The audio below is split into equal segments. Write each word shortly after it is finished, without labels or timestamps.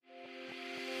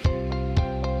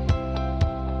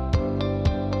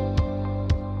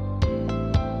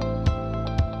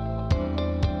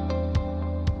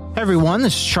Everyone,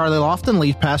 this is Charlie Lofton,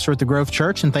 lead pastor at the Grove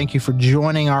Church, and thank you for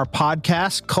joining our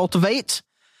podcast, Cultivate.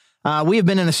 We have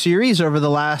been in a series over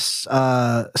the last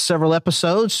several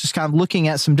episodes, just kind of looking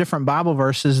at some different Bible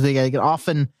verses that get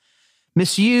often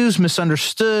misused,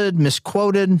 misunderstood,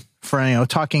 misquoted, for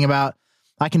talking about,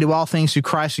 I can do all things through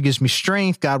Christ who gives me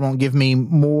strength. God won't give me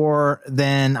more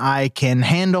than I can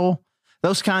handle.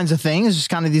 Those kinds of things, just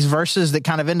kind of these verses that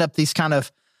kind of end up these kind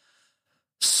of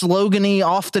slogan-y,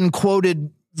 often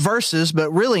quoted verses,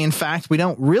 but really, in fact, we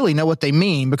don't really know what they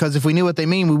mean, because if we knew what they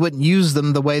mean, we wouldn't use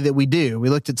them the way that we do. We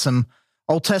looked at some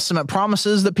Old Testament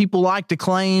promises that people like to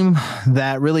claim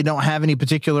that really don't have any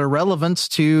particular relevance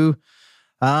to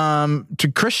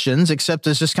Christians, except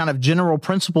as just kind of general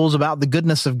principles about the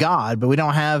goodness of God. But we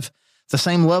don't have the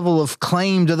same level of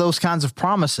claim to those kinds of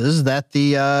promises that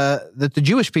the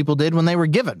Jewish people did when they were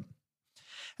given.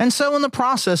 And so in the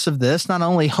process of this, not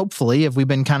only hopefully have we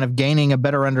been kind of gaining a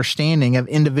better understanding of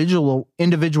individual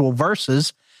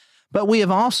verses, but we have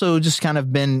also just kind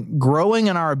of been growing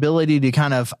in our ability to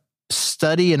kind of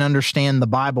study and understand the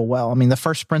Bible well. I mean, the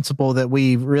first principle that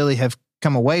we really have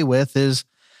come away with is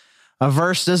a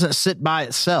verse doesn't sit by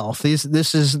itself.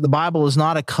 The Bible is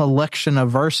not a collection of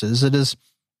verses. It is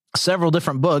several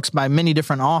different books by many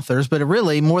different authors, but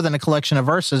really more than a collection of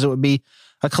verses, it would be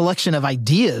a collection of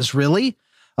ideas, really,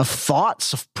 of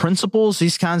thoughts, of principles,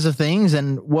 these kinds of things.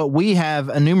 And what we have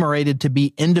enumerated to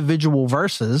be individual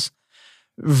verses,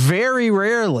 very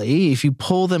rarely, if you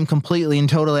pull them completely and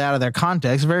totally out of their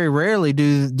context, very rarely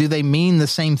do they mean the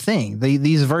same thing.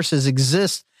 These verses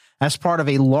exist as part of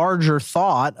a larger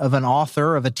thought of an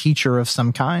author, of a teacher of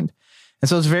some kind. And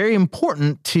so it's very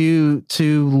important to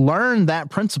learn that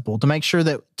principle, to make sure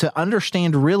that to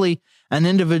understand really an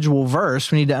individual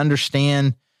verse, we need to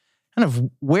understand kind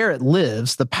of where it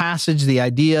lives, the passage, the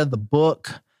idea, the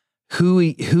book, who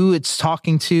it's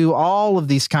talking to, all of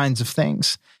these kinds of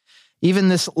things. Even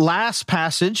this last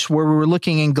passage where we were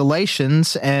looking in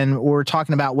Galatians and we're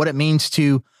talking about what it means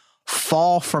to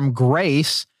fall from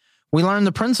grace, we learned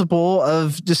the principle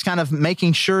of just kind of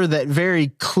making sure that very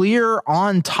clear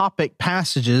on-topic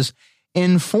passages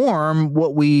inform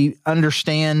what we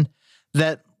understand,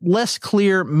 that less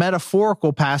clear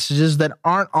metaphorical passages that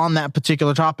aren't on that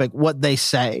particular topic, what they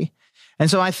say. And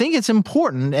so I think it's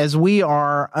important as we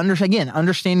are,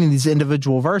 understanding these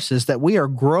individual verses, that we are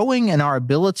growing in our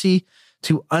ability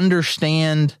to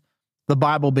understand the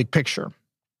Bible big picture.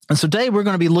 And so today we're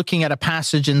going to be looking at a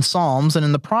passage in Psalms, and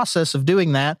in the process of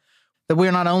doing that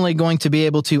we're not only going to be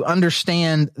able to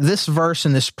understand this verse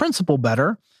and this principle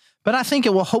better, but I think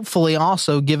it will hopefully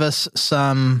also give us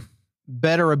some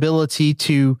better ability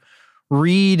to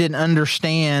read and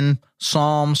understand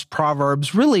Psalms,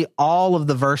 Proverbs, really all of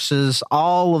the verses,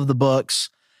 all of the books,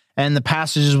 and the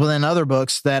passages within other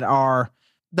books that are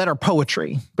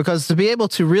poetry. Because to be able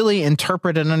to really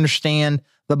interpret and understand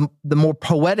the more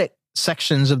poetic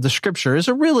sections of the Scripture is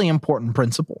a really important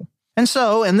principle. And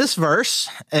so, in this verse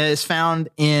is found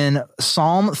in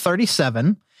Psalm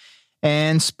 37,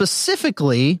 and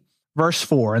specifically verse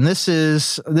 4. And this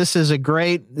is a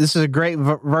great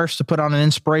verse to put on an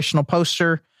inspirational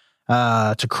poster,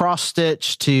 to cross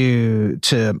stitch, to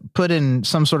put in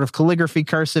some sort of calligraphy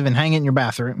cursive and hang it in your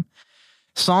bathroom.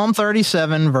 Psalm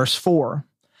 37, verse 4.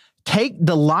 Take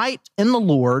delight in the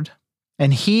Lord,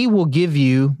 and he will give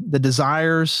you the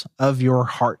desires of your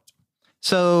heart.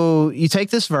 So you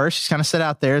take this verse, it's kind of set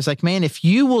out there. It's like, man, if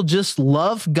you will just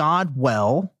love God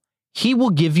well, he will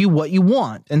give you what you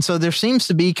want. And so there seems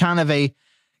to be kind of a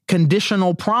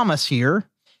conditional promise here.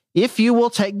 If you will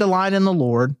take delight in the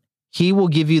Lord, he will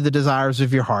give you the desires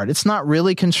of your heart. It's not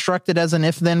really constructed as an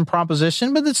if-then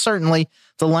proposition, but it's certainly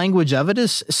the language of it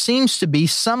seems to be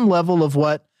some level of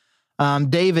what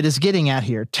David is getting at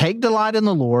here. Take delight in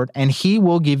the Lord, and he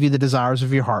will give you the desires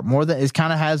of your heart. More than it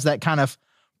kind of has that kind of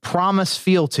promise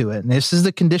feel to it. And this is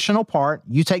the conditional part.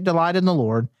 You take delight in the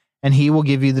Lord, and he will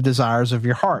give you the desires of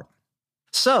your heart.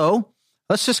 So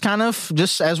let's just kind of,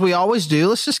 just as we always do,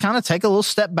 let's just kind of take a little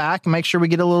step back and make sure we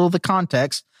get a little of the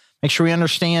context, make sure we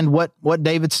understand what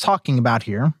David's talking about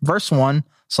here. Verse 1,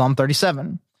 Psalm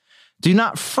 37. Do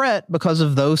not fret because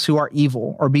of those who are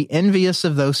evil, or be envious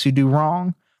of those who do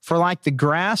wrong. For like the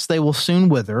grass, they will soon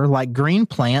wither. Like green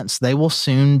plants, they will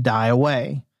soon die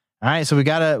away. All right, so we've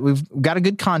got a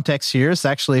good context here. It's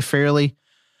actually a fairly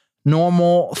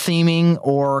normal theming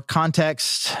or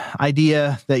context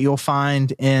idea that you'll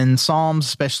find in Psalms,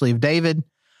 especially of David.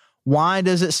 Why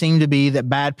does it seem to be that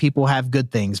bad people have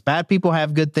good things? Bad people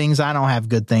have good things. I don't have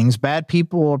good things. Bad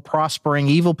people are prospering.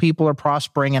 Evil people are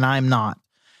prospering, and I'm not.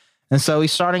 And so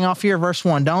he's starting off here, verse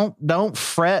 1. Don't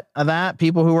fret of that.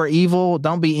 People who are evil,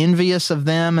 don't be envious of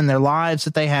them and their lives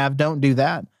that they have. Don't do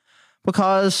that.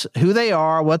 Because who they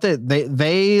are, what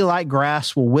they like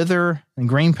grass will wither, and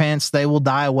green pants, they will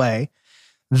die away.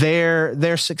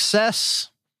 Their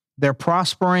success, their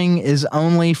prospering is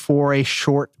only for a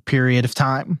short period of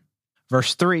time.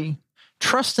 Verse 3,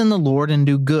 trust in the Lord and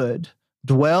do good.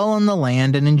 Dwell in the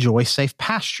land and enjoy safe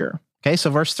pasture. Okay, so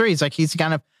verse 3 is like he's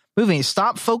kind of moving.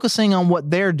 Stop focusing on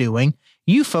what they're doing.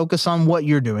 You focus on what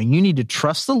you're doing. You need to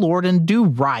trust the Lord and do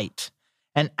right.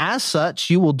 And as such,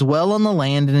 you will dwell on the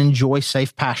land and enjoy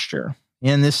safe pasture.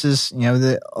 And this is,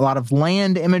 a lot of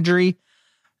land imagery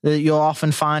that you'll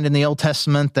often find in the Old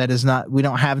Testament that is not, we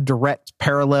don't have direct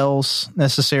parallels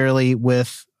necessarily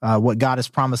with what God has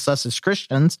promised us as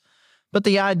Christians. But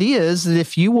the idea is that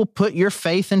if you will put your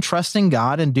faith and trust in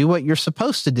God and do what you're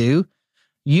supposed to do,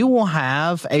 you will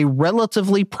have a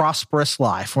relatively prosperous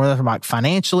life, whether like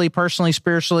financially, personally,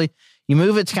 spiritually. You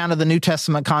move it to kind of the New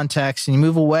Testament context and you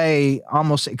move away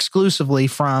almost exclusively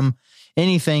from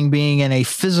anything being in a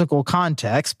physical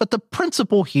context. But the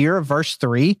principle here of verse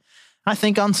 3, I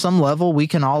think on some level we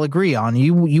can all agree on.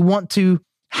 You want to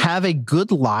have a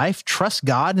good life, trust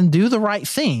God, and do the right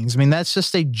things. I mean, that's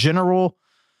just a general,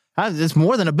 it's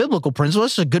more than a biblical principle.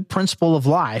 It's a good principle of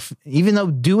life. Even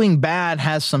though doing bad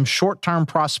has some short-term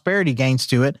prosperity gains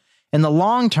to it, in the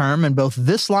long term, in both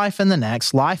this life and the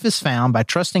next, life is found by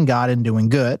trusting God and doing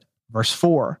good. Verse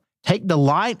 4, take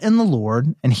delight in the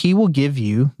Lord, and he will give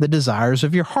you the desires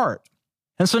of your heart.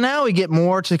 And so now we get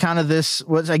more to kind of this,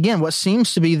 what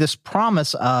seems to be this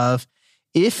promise of,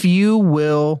 if you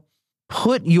will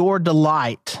put your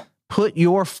delight,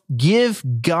 give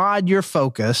God your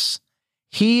focus,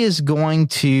 he is going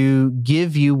to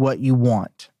give you what you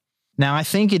want. Now, I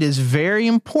think it is very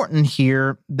important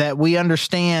here that we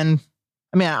understand.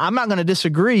 I mean, I'm not going to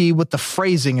disagree with the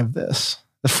phrasing of this.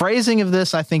 The phrasing of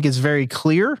this, I think, is very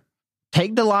clear.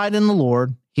 Take delight in the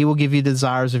Lord. He will give you the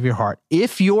desires of your heart.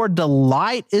 If your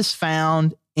delight is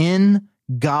found in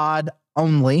God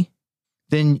only,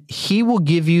 then he will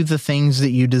give you the things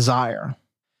that you desire.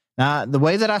 Now, the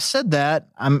way that I said that,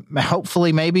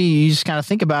 hopefully maybe you just kind of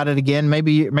think about it again.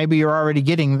 Maybe you're already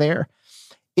getting there.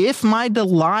 If my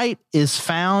delight is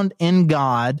found in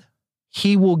God,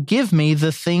 he will give me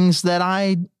the things that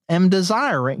I am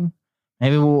desiring.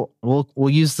 Maybe we'll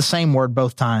use the same word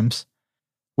both times.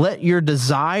 Let your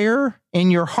desire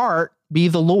in your heart be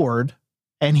the Lord,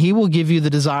 and he will give you the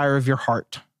desire of your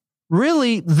heart.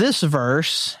 Really, this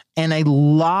verse and a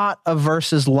lot of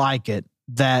verses like it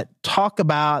that talk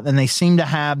about, and they seem to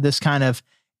have this kind of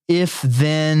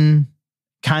if-then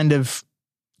kind of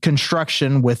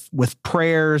construction with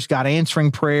prayers, God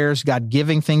answering prayers, God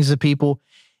giving things to people.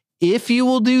 If you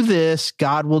will do this,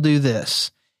 God will do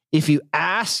this. If you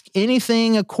ask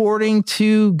anything according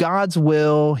to God's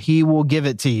will, he will give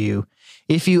it to you.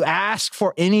 If you ask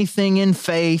for anything in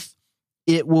faith,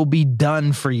 it will be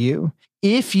done for you.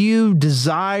 If you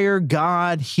desire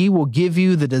God, he will give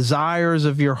you the desires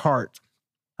of your heart.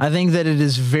 I think that it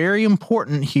is very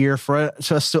important here for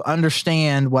us to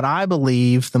understand what I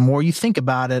believe, the more you think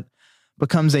about it,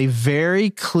 becomes a very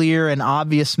clear and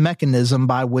obvious mechanism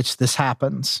by which this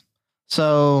happens.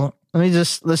 So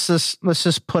let's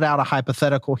just put out a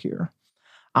hypothetical here.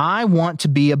 I want to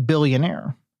be a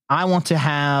billionaire. I want to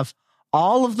have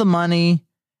all of the money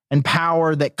and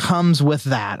power that comes with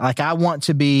that. Like, I want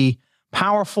to be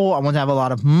powerful. I want to have a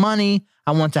lot of money.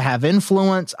 I want to have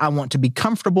influence. I want to be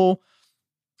comfortable.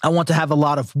 I want to have a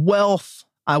lot of wealth.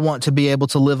 I want to be able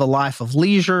to live a life of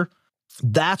leisure.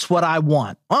 That's what I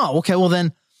want. Oh, okay. Well,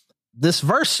 then this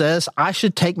verse says I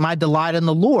should take my delight in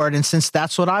the Lord. And since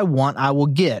that's what I want, I will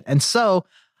get. And so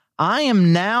I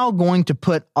am now going to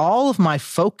put all of my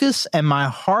focus and my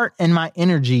heart and my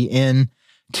energy in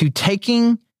to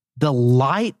taking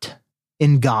delight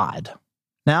in God.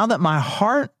 Now that my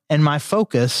heart and my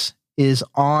focus is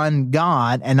on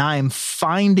God and I am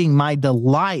finding my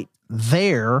delight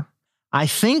there, I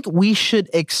think we should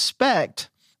expect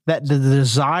that the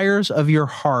desires of your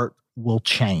heart will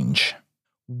change.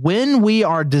 When we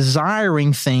are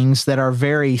desiring things that are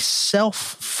very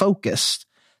self-focused,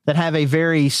 that have a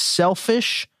very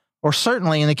selfish, or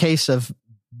certainly in the case of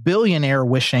billionaire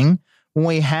wishing, when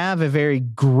we have a very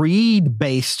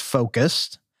greed-based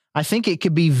focus, I think it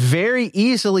could be very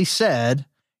easily said,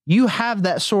 you have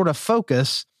that sort of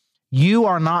focus, you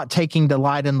are not taking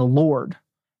delight in the Lord.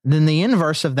 Then the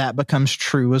inverse of that becomes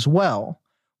true as well.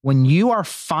 When you are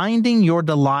finding your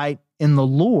delight in the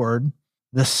Lord,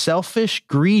 the selfish,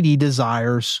 greedy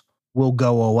desires will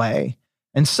go away.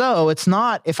 And so it's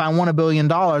not, if I want $1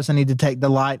 billion, I need to take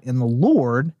delight in the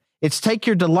Lord. It's take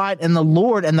your delight in the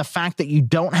Lord, and the fact that you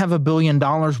don't have $1 billion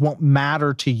won't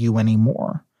matter to you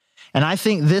anymore. And I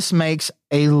think this makes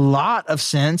a lot of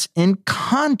sense in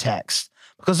context,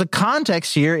 because the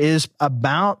context here is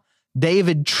about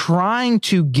David trying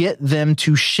to get them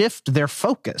to shift their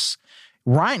focus.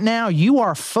 Right now, you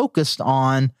are focused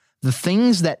on the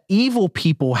things that evil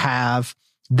people have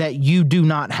that you do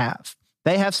not have.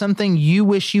 They have something you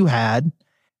wish you had,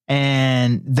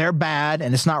 and they're bad,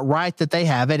 and it's not right that they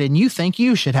have it, and you think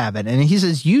you should have it. And he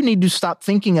says, you need to stop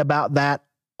thinking about that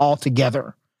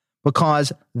altogether,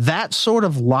 because that sort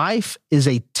of life is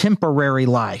a temporary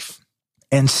life.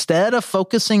 Instead of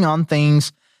focusing on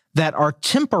things that are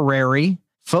temporary,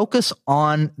 focus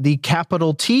on the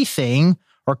capital T thing,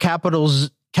 or capital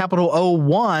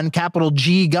O1, capital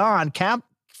G God.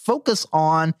 Focus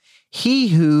on he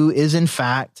who is in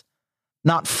fact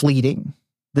not fleeting,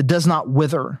 that does not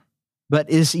wither, but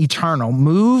is eternal.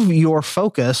 Move your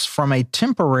focus from a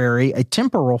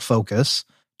temporal focus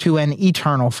to an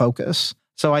eternal focus.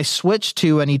 So I switched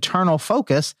to an eternal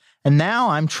focus, and now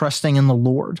I'm trusting in the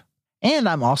Lord. And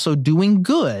I'm also doing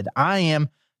good. I am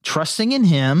trusting in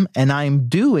him, and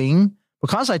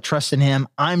because I trust in him,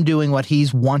 I'm doing what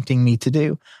he's wanting me to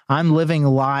do. I'm living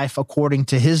life according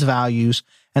to his values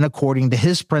and according to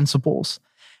his principles.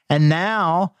 And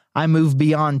now I move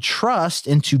beyond trust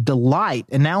into delight.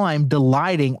 And now I'm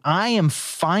delighting. I am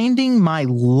finding my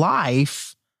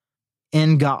life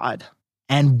in God.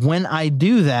 And when I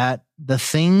do that, the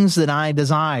things that I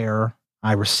desire,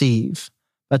 I receive.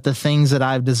 But the things that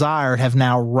I've desired have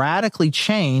now radically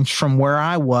changed from where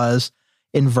I was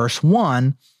in verse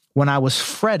 1, when I was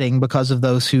fretting because of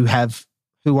those who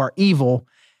are evil,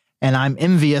 and I'm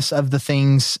envious of the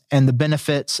things and the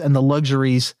benefits and the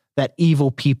luxuries that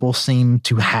evil people seem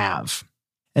to have.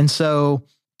 And so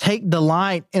take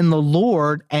delight in the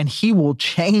Lord, and he will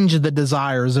change the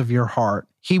desires of your heart.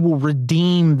 He will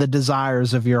redeem the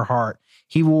desires of your heart.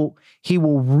 He will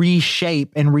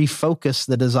reshape and refocus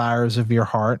the desires of your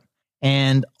heart.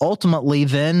 And ultimately,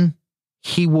 then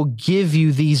he will give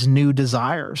you these new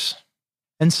desires.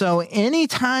 And so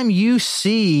anytime you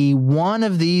see one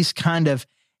of these kind of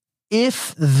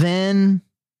if-then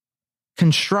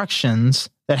constructions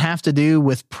that have to do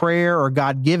with prayer or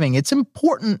God-giving, it's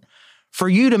important for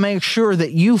you to make sure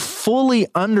that you fully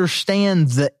understand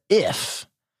the if.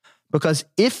 Because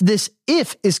if this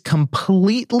if is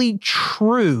completely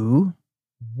true,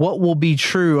 what will be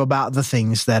true about the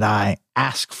things that I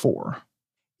ask for?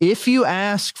 If you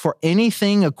ask for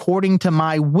anything according to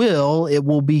my will, it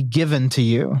will be given to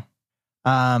you.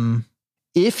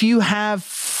 If you have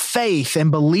faith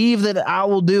and believe that I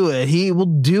will do it, he will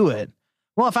do it.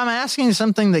 Well, if I'm asking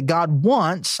something that God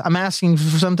wants,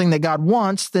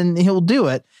 then he'll do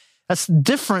it. That's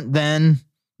different than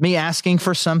me asking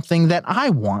for something that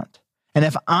I want. And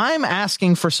if I'm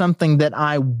asking for something that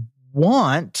I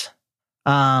want,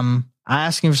 that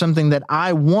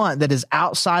is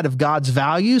outside of God's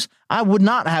values, I would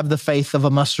not have the faith of a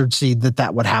mustard seed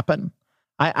that would happen.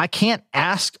 I can't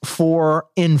ask for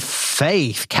in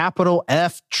faith, capital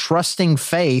F, trusting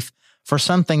faith for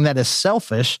something that is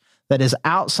selfish, that is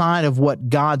outside of what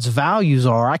God's values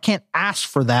are. I can't ask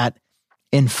for that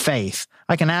in faith.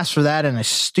 I can ask for that in a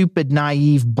stupid,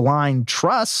 naive, blind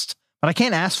trust, but I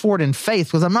can't ask for it in faith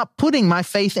because I'm not putting my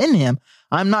faith in him.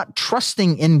 I'm not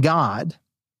trusting in God.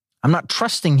 I'm not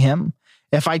trusting him.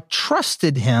 If I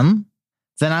trusted him,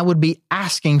 then I would be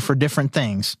asking for different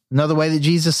things. Another way that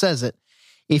Jesus says it,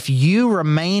 if you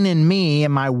remain in me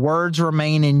and my words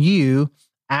remain in you,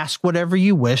 ask whatever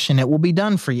you wish and it will be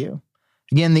done for you.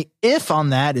 Again, the if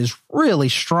on that is really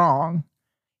strong.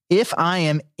 If I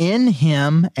am in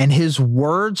him and his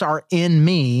words are in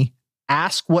me,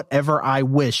 ask whatever I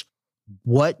wish.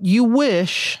 What you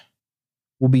wish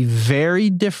will be very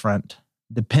different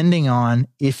depending on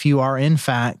if you are in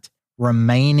fact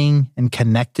remaining and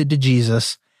connected to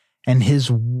Jesus and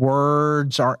his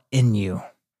words are in you.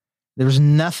 There's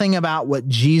nothing about what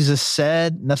Jesus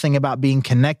said, nothing about being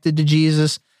connected to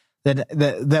Jesus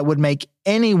that would make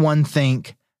anyone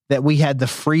think that we had the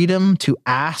freedom to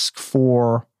ask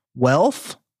for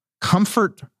wealth,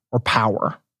 comfort, or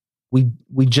power. We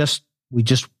just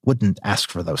wouldn't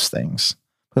ask for those things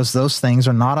because those things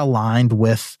are not aligned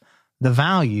with the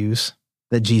values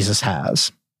that Jesus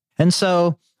has. And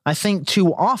so I think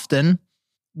too often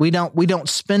we don't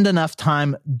spend enough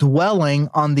time dwelling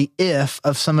on the if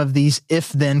of some of these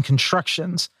if-then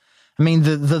constructions. I mean,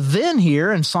 the then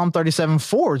here in Psalm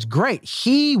 37:4 is great.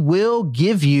 He will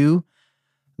give you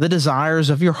the desires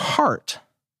of your heart.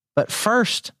 But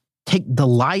first, take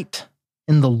delight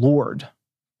in the Lord.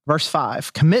 Verse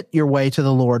 5, commit your way to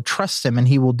the Lord, trust him, and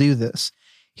he will do this.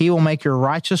 He will make your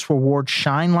righteous reward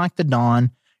shine like the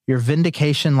dawn, your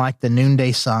vindication like the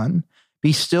noonday sun.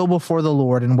 Be still before the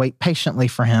Lord and wait patiently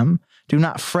for him. Do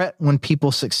not fret when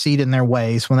people succeed in their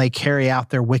ways, when they carry out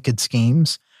their wicked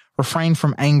schemes. Refrain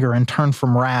from anger and turn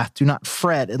from wrath. Do not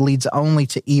fret, it leads only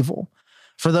to evil.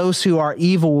 For those who are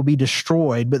evil will be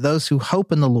destroyed, but those who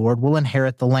hope in the Lord will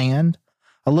inherit the land.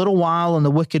 A little while and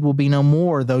the wicked will be no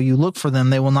more, though you look for them,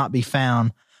 they will not be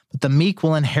found. But the meek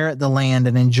will inherit the land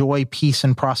and enjoy peace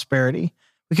and prosperity.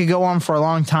 We could go on for a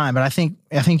long time, but I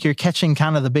think you're catching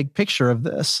kind of the big picture of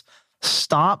this.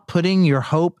 Stop putting your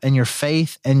hope and your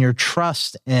faith and your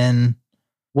trust in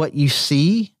what you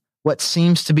see, what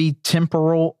seems to be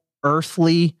temporal,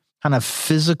 earthly, kind of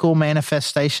physical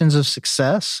manifestations of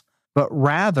success, but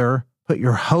rather put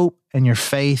your hope and your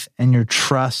faith and your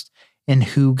trust in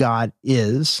who God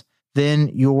is.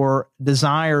 Then your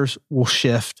desires will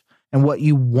shift, and what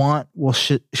you want will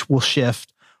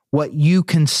shift. What you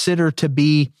consider to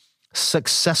be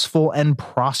successful and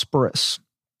prosperous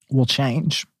will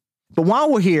change. But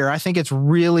while we're here, I think it's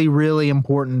really, really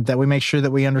important that we make sure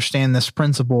that we understand this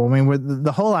principle. I mean,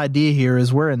 the whole idea here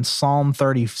is we're in Psalm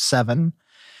 37.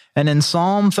 And in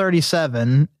Psalm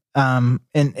 37, in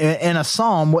a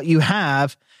psalm, what you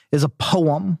have is a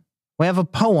poem. We have a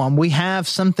poem. We have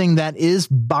something that is,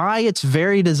 by its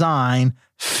very design,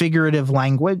 figurative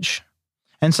language.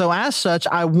 And so as such,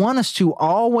 I want us to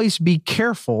always be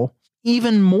careful,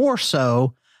 even more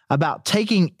so, about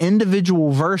taking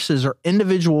individual verses or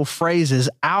individual phrases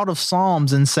out of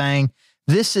Psalms and saying,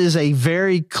 this is a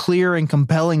very clear and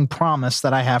compelling promise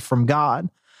that I have from God.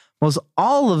 Because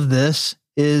all of this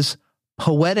is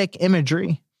poetic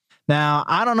imagery. Now,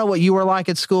 I don't know what you were like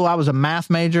at school. I was a math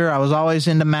major. I was always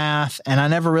into math, and I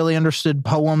never really understood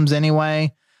poems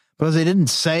anyway, because they didn't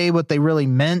say what they really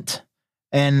meant.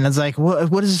 And it's like, what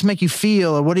does this make you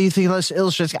feel? Or what do you think this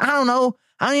illustrates? I don't know.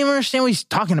 I don't even understand what he's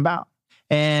talking about.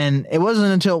 And it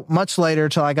wasn't until much later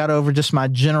till I got over just my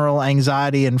general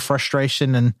anxiety and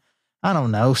frustration and, I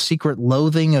don't know, secret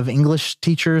loathing of English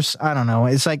teachers. I don't know.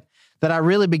 It's like that I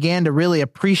really began to really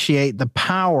appreciate the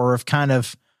power of kind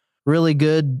of really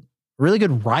good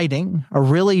writing, a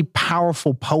really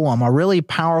powerful poem, a really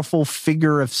powerful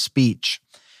figure of speech.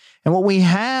 And what we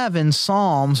have in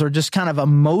Psalms are just kind of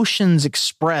emotions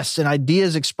expressed and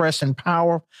ideas expressed in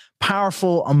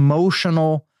powerful,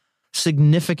 emotional,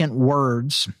 significant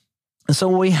words. And so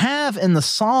what we have in the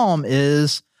Psalm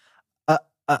is,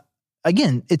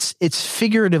 again, it's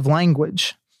figurative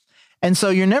language. And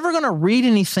so you're never going to read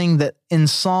anything that in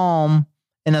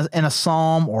a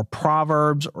Psalm or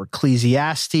Proverbs or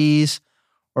Ecclesiastes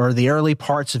or the early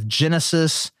parts of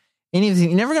Genesis, anything.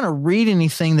 You're never going to read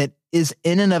anything that is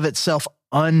in and of itself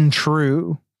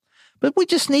untrue. But we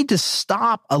just need to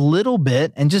stop a little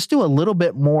bit and just do a little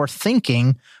bit more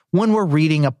thinking when we're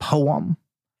reading a poem.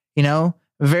 You know,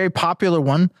 a very popular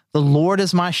one, the Lord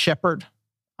is my shepherd,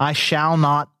 I shall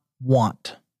not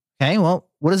want. Okay, well,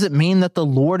 what does it mean that the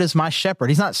Lord is my shepherd?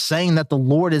 He's not saying that the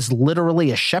Lord is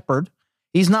literally a shepherd.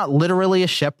 He's not literally a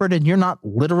shepherd, and you're not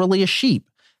literally a sheep.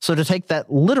 So to take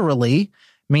that literally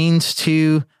means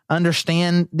to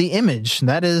understand the image.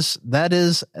 That is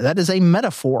a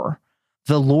metaphor.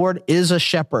 The Lord is a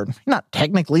shepherd. Not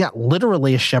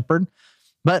literally a shepherd,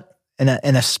 but in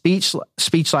a speech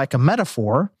like a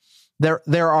metaphor,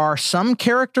 there are some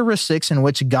characteristics in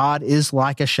which God is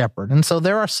like a shepherd. And so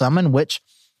there are some in which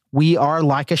we are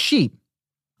like a sheep.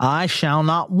 I shall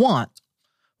not want.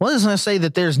 Well, this is going to say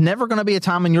that there's never going to be a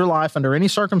time in your life under any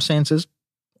circumstances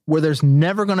where there's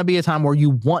never going to be a time where you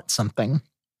want something.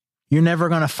 You're never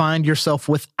going to find yourself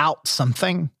without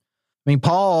something. I mean,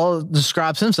 Paul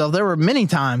describes himself. There were many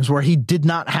times where he did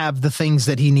not have the things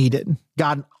that he needed.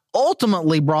 God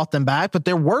ultimately brought them back, but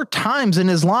there were times in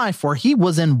his life where he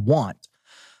was in want.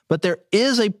 But there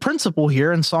is a principle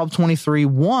here in Psalm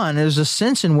 23:1. There's a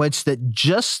sense in which that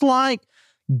just like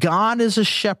God is a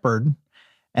shepherd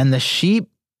and the sheep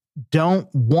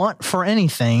don't want for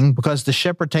anything because the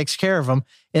shepherd takes care of them,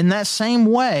 in that same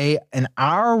way, in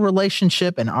our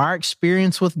relationship and our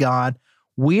experience with God,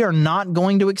 we are not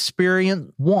going to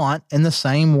experience want in the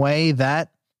same way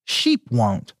that sheep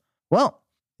won't. Well,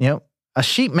 a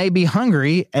sheep may be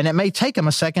hungry and it may take them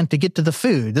a second to get to the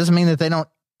food. Doesn't mean that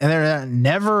they're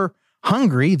never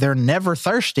hungry. They're never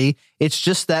thirsty. It's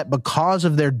just that because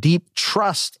of their deep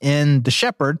trust in the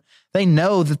shepherd, they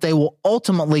know that they will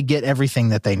ultimately get everything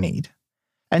that they need.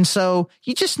 And so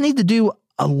you just need to do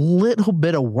a little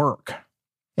bit of work.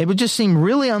 It would just seem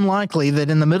really unlikely that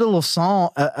in the middle of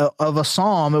a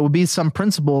psalm, it would be some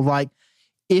principle like,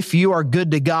 if you are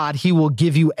good to God, he will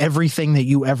give you everything that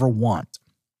you ever want.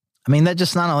 I mean, that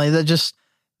just not only that, just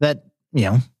that,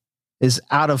 is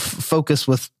out of focus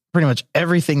with pretty much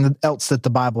everything else that the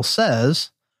Bible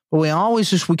says. But we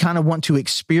kind of want to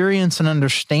experience and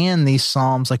understand these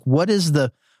Psalms. Like, what is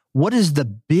the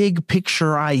big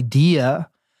picture idea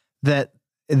that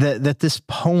this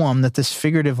poem, that this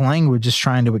figurative language is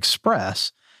trying to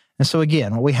express? And so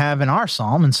again, what we have in our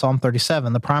Psalm, in Psalm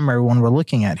 37, the primary one we're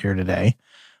looking at here today,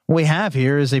 what we have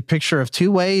here is a picture of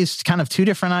two ways, kind of two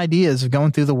different ideas of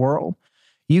going through the world.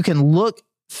 You can look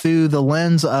through the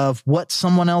lens of what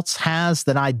someone else has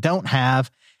that I don't have,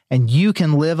 and you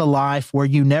can live a life where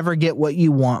you never get what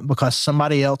you want because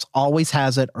somebody else always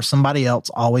has it or somebody else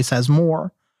always has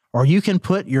more. Or you can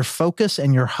put your focus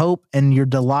and your hope and your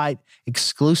delight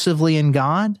exclusively in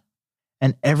God,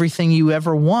 and everything you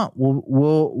ever want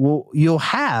you'll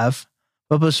have,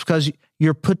 but it's because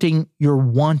you're putting your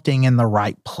wanting in the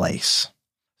right place.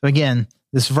 So again,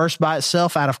 this verse by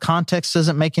itself out of context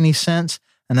doesn't make any sense,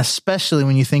 and especially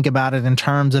when you think about it in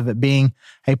terms of it being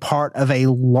a part of a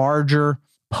larger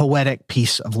poetic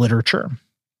piece of literature.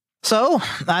 So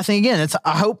I think, again,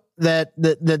 I hope that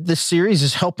this series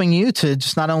is helping you to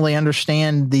just not only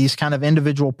understand these kind of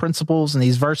individual principles and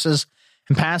these verses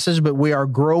and passages, but we are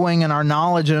growing in our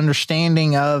knowledge and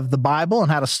understanding of the Bible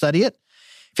and how to study it.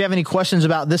 If you have any questions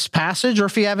about this passage, or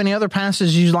if you have any other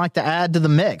passages you'd like to add to the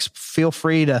mix, feel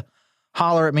free to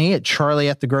holler at me at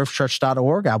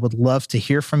charlie@thegrovechurch.org. I would love to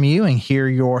hear from you and hear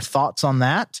your thoughts on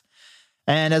that.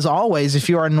 And as always, if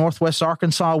you are in Northwest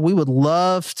Arkansas, we would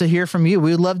love to hear from you.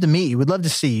 We would love to meet you. We'd love to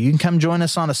see you. You can come join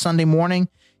us on a Sunday morning.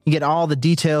 You get all the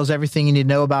details, everything you need to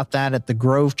know about that at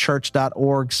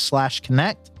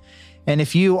thegrovechurch.org/connect. And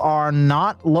if you are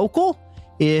not local,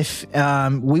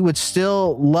 we would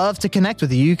still love to connect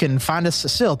with you. You can find us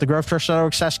still at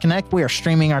thegrovechurch.org/connect. We are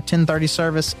streaming our 10:30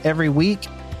 service every week,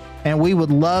 and we would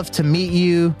love to meet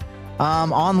you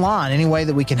online. Any way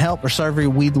that we can help or serve you,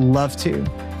 we'd love to.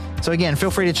 So again, feel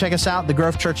free to check us out,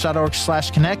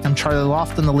 thegrovechurch.org/connect. I'm Charlie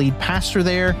Lofton, the lead pastor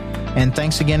there, and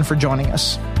thanks again for joining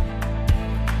us.